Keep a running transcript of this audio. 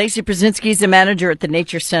Laci Prusinsky is the manager at the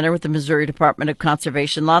Nature Center with the Missouri Department of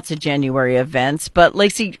Conservation. Lots of January events. But,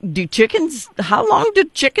 Laci, how long do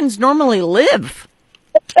chickens normally live?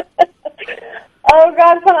 Oh,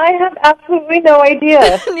 God, but I have absolutely no idea.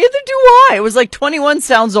 Neither do I. It was like 21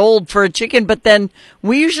 sounds old for a chicken, but then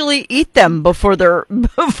we usually eat them before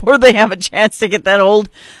they have a chance to get that old.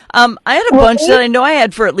 I had a bunch that I know I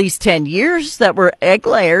had for at least 10 years that were egg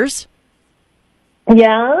layers.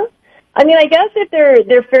 Yeah. I mean, I guess if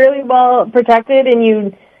they're fairly well protected and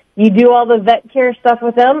you do all the vet care stuff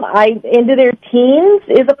with them, into their teens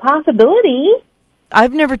is a possibility.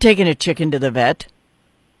 I've never taken a chicken to the vet.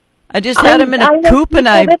 I just had them in a coop, and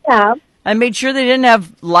I made sure they didn't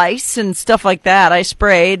have lice and stuff like that. I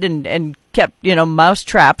sprayed and kept, mouse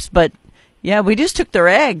traps. But, yeah, we just took their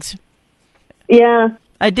eggs. Yeah.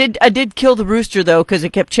 I did kill the rooster, though, because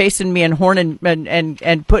it kept chasing me and horning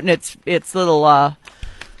and putting its little,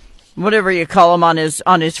 whatever you call him, on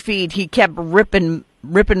his feet. He kept ripping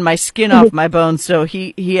my skin off my bones, so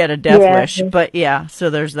he had a death wish. But, yeah, so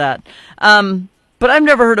there's that. But I've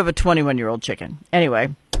never heard of a 21-year-old chicken.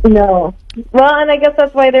 Anyway. No. Well, and I guess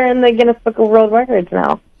that's why they're in the Guinness Book of World Records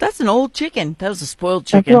now. That's an old chicken. That was a spoiled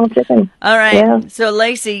chicken. That's an old chicken. All right. Yeah. So,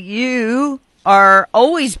 Laci, you are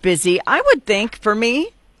always busy. I would think, for me,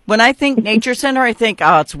 when I think Nature Center, I think,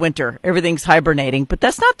 it's winter. Everything's hibernating. But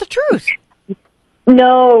that's not the truth.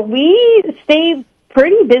 No, we stay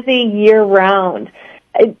pretty busy year-round.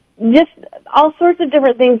 Just all sorts of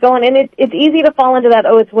different things going, and it's easy to fall into that,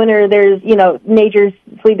 it's winter, there's, nature's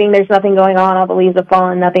sleeping, there's nothing going on, all the leaves have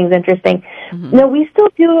fallen, nothing's interesting. Mm-hmm. No, we still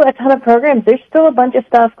do a ton of programs. There's still a bunch of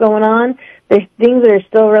stuff going on. There's things that are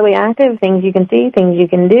still really active, things you can see, things you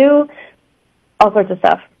can do, all sorts of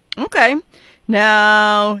stuff. Okay.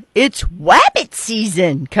 Now, it's rabbit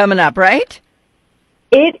season coming up, right?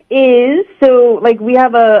 It is. So, we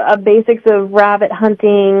have a basics of rabbit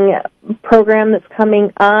hunting program that's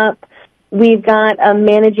coming up. We've got a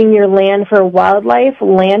Managing Your Land for Wildlife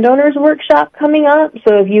landowners workshop coming up.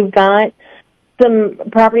 So if you've got some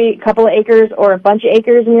property, a couple of acres or a bunch of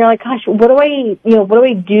acres, and you're like, gosh, what do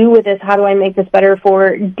I do with this? How do I make this better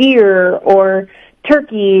for deer or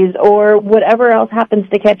turkeys or whatever else happens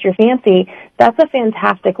to catch your fancy? That's a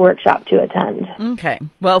fantastic workshop to attend. Okay.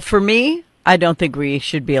 Well, for me, I don't think we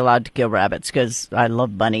should be allowed to kill rabbits because I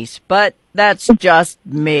love bunnies, but that's just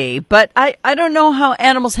me. But I don't know how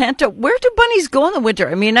animals hunt. Where do bunnies go in the winter?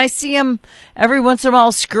 I mean, I see them every once in a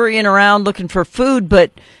while scurrying around looking for food, but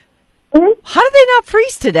how do they not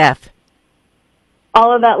freeze to death?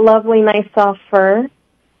 All of that lovely, nice, soft fur.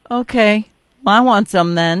 Okay. Well, I want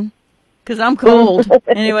some then because I'm cold.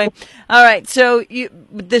 Anyway, all right. So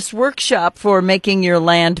this workshop for making your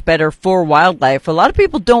land better for wildlife, a lot of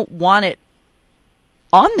people don't want it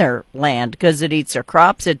on their land because it eats their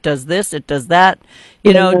crops, it does this, it does that.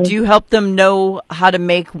 Do you help them know how to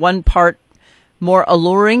make one part more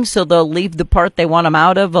alluring so they'll leave the part they want them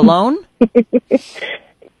out of alone?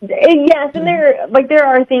 Yes, and there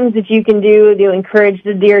are things that you can do to encourage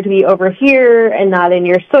the deer to be over here and not in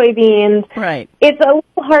your soybeans. Right. It's a little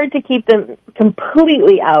hard to keep them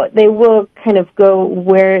completely out. They will kind of go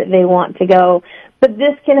where they want to go. But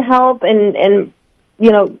this can help, and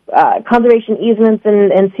conservation easements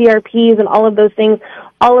and CRPs and all of those things,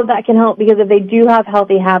 all of that can help because if they do have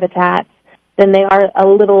healthy habitats, then they are a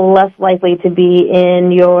little less likely to be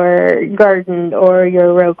in your garden or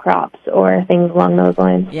your row crops or things along those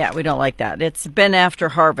lines. Yeah, we don't like that. It's been after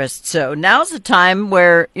harvest, so now's the time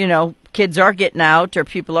where, kids are getting out or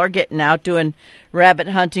people are getting out doing rabbit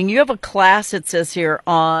hunting. You have a class, it says here,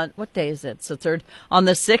 on, what day is it? So on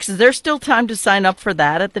the 6th. Is there still time to sign up for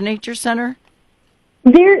that at the Nature Center?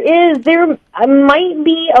 There might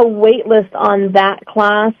be a wait list on that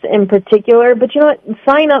class in particular, but you know what?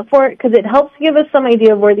 Sign up for it because it helps give us some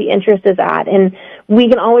idea of where the interest is at. And we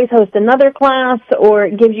can always host another class, or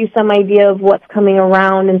it gives you some idea of what's coming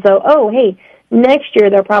around. And so, hey, next year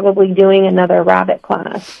they're probably doing another rabbit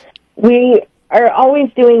class. We are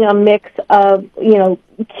always doing a mix of,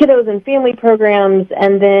 kiddos and family programs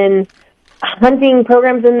and then hunting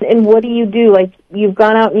programs. And what do you do? Like, you've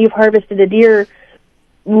gone out and you've harvested a deer.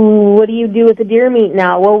 What do you do with the deer meat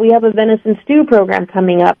now? Well, we have a venison stew program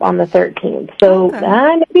coming up on the 13th. So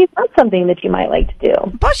maybe that's something that you might like to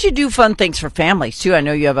do. Plus, you do fun things for families, too. I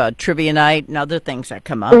know you have a trivia night and other things that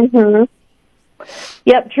come up. Mm-hmm.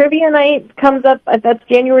 Yep, trivia night comes up. That's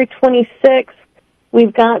January 26th.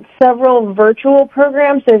 We've got several virtual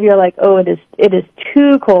programs. So if you're like, it is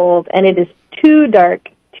too cold and it is too dark,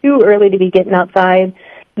 too early to be getting outside,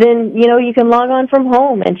 then, you can log on from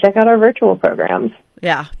home and check out our virtual programs.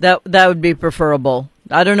 Yeah, that would be preferable.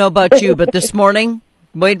 I don't know about you, but this morning,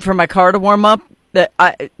 waiting for my car to warm up,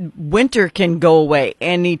 winter can go away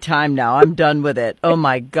anytime now. I'm done with it. Oh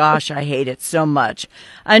my gosh, I hate it so much.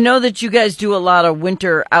 I know that you guys do a lot of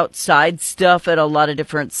winter outside stuff at a lot of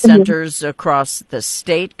different centers across the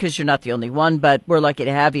state, because you're not the only one, but we're lucky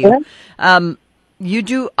to have you. You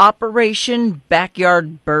do Operation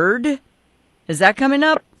Backyard Bird. Is that coming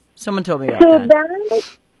up? Someone told me about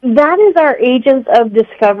that. That is our Agents of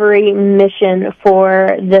Discovery mission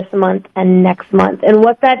for this month and next month. And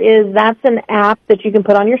what that is, that's an app that you can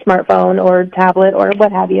put on your smartphone or tablet or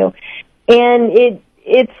what have you. And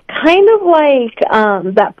it's kind of like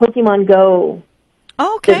that Pokemon Go.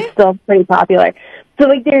 Oh, okay. It's still pretty popular. So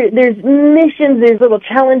like there's missions, there's little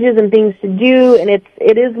challenges and things to do, and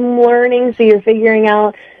it is learning, so you're figuring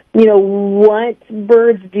out, what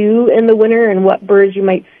birds do in the winter and what birds you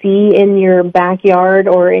might see in your backyard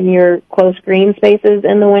or in your close green spaces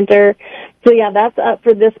in the winter. So yeah, that's up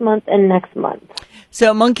for this month and next month.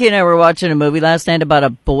 So Monkey and I were watching a movie last night about a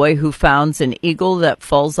boy who finds an eagle that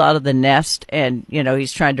falls out of the nest, and,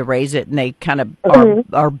 he's trying to raise it, and they kind of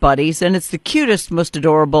are buddies, and it's the cutest, most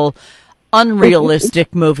adorable,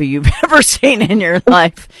 unrealistic movie you've ever seen in your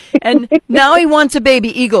life. And now he wants a baby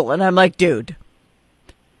eagle, and I'm like, dude.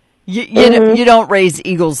 You don't raise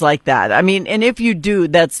eagles like that. I mean, and if you do,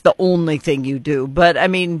 that's the only thing you do. But, I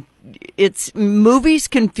mean, movies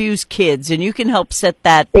confuse kids, and you can help set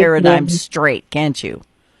that paradigm straight, can't you?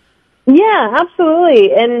 Yeah,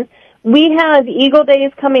 absolutely. And we have Eagle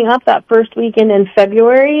Days coming up that first weekend in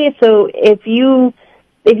February. So if you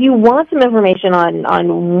want some information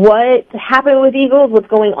on what happened with eagles, what's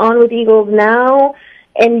going on with eagles now,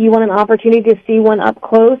 and you want an opportunity to see one up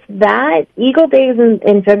close, that Eagle Days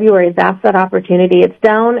in February, that's that opportunity. It's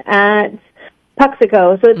down at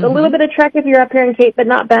Puxico, so it's a little bit of trek if you're up here in Cape, but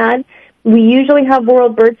not bad. We usually have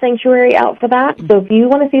World Bird Sanctuary out for that, so if you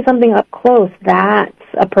want to see something up close, that's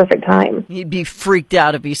a perfect time. You'd be freaked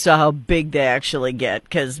out if you saw how big they actually get,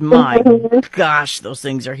 because my gosh, those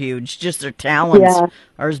things are huge. Just their talons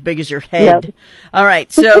are as big as your head. Yep. All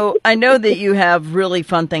right, so I know that you have really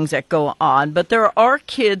fun things that go on, but there are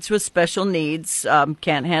kids with special needs,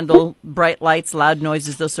 can't handle bright lights, loud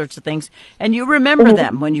noises, those sorts of things, and you remember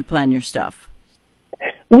them when you plan your stuff.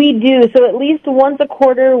 We do. So at least once a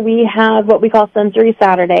quarter, we have what we call Sensory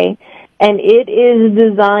Saturday, and it is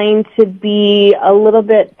designed to be a little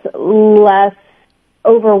bit less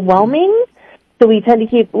overwhelming. So we tend to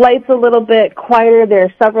keep lights a little bit quieter. There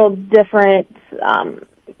are several different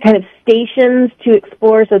kind of stations to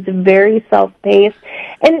explore, so it's very self-paced.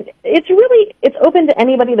 And it's open to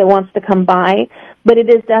anybody that wants to come by, but it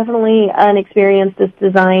is definitely an experience that's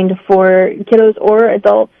designed for kiddos or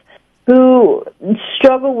adults who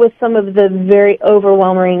struggle with some of the very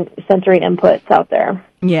overwhelming sensory inputs out there.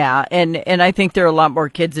 Yeah, and I think there are a lot more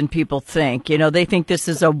kids than people think. They think this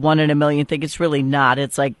is a 1 in a million thing. It's really not.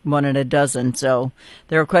 It's like 1 in a dozen. So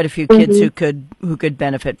there are quite a few kids who could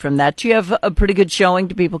benefit from that. Do you have a pretty good showing?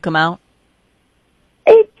 Do people come out?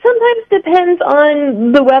 It sometimes depends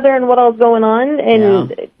on the weather and what else is going on,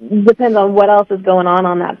 and depends on what else is going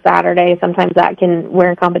on that Saturday. Sometimes we're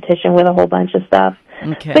in competition with a whole bunch of stuff.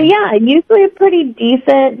 Okay. But yeah, usually a pretty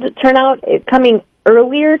decent turnout. Coming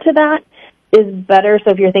earlier to that is better. So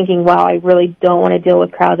if you're thinking, wow, I really don't want to deal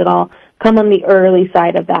with crowds at all, come on the early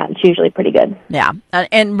side of that. It's usually pretty good. Yeah.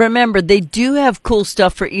 And remember, they do have cool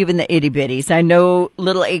stuff for even the itty-bitties. I know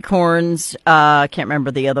Little Acorns, I can't remember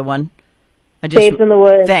the other one. Babes in the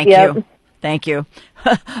Woods. Thank you.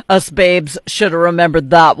 Us babes should have remembered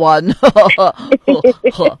that one.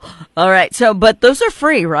 All right. So, but those are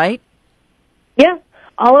free, right? Yeah.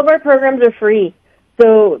 All of our programs are free.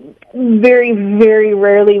 So very, very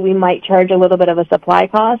rarely we might charge a little bit of a supply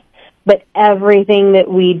cost, but everything that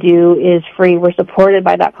we do is free. We're supported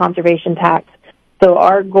by that conservation tax. So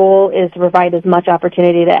our goal is to provide as much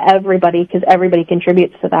opportunity to everybody, because everybody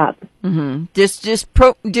contributes to that. Mm-hmm.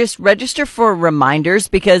 Just register for reminders,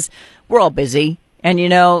 because we're all busy. And,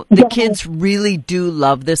 the kids really do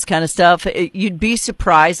love this kind of stuff. You'd be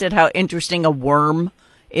surprised at how interesting a worm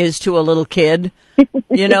is to a little kid.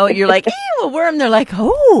 You're like, ew, a worm. They're like,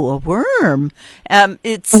 oh, a worm.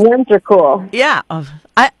 Worms are cool. Yeah.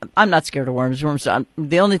 I'm not scared of worms. Worms are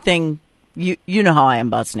the only thing, you know how I am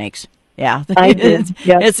about snakes. Yeah. I do.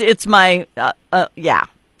 Yep. It's my,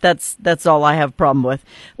 that's all I have a problem with.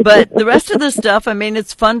 But the rest of the stuff, I mean,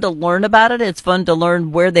 it's fun to learn about it. It's fun to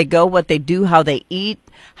learn where they go, what they do, how they eat.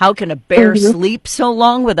 How can a bear sleep so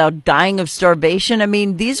long without dying of starvation? I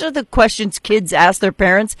mean, these are the questions kids ask their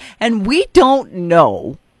parents, and we don't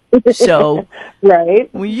know. So,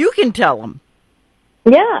 right. Well, you can tell them.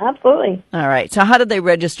 Yeah, absolutely. All right. So how do they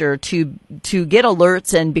register to get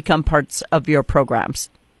alerts and become parts of your programs?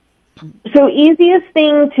 So easiest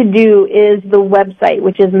thing to do is the website,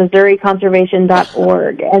 which is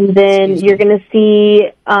MissouriConservation.org. And then you're going to see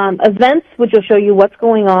events, which will show you what's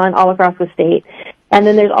going on all across the state. And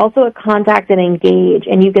then there's also a contact and engage.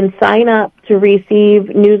 And you can sign up to receive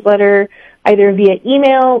newsletter either via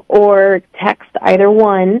email or text, either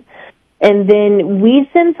one. And then we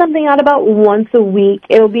send something out about once a week.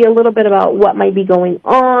 It'll be a little bit about what might be going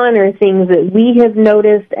on or things that we have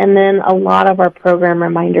noticed, and then a lot of our program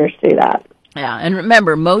reminders through that. Yeah, and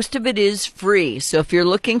remember, most of it is free. So if you're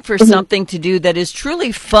looking for something to do that is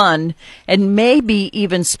truly fun and maybe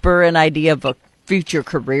even spur an idea of a future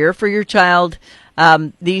career for your child,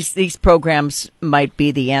 these programs might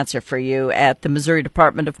be the answer for you at the Missouri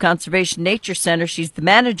Department of Conservation Nature Center. She's the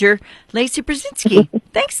manager, Laci Prusinsky.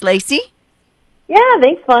 Thanks, Laci. Yeah,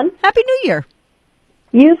 thanks, fun. Happy New Year.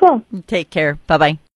 You as well. Take care. Bye-bye.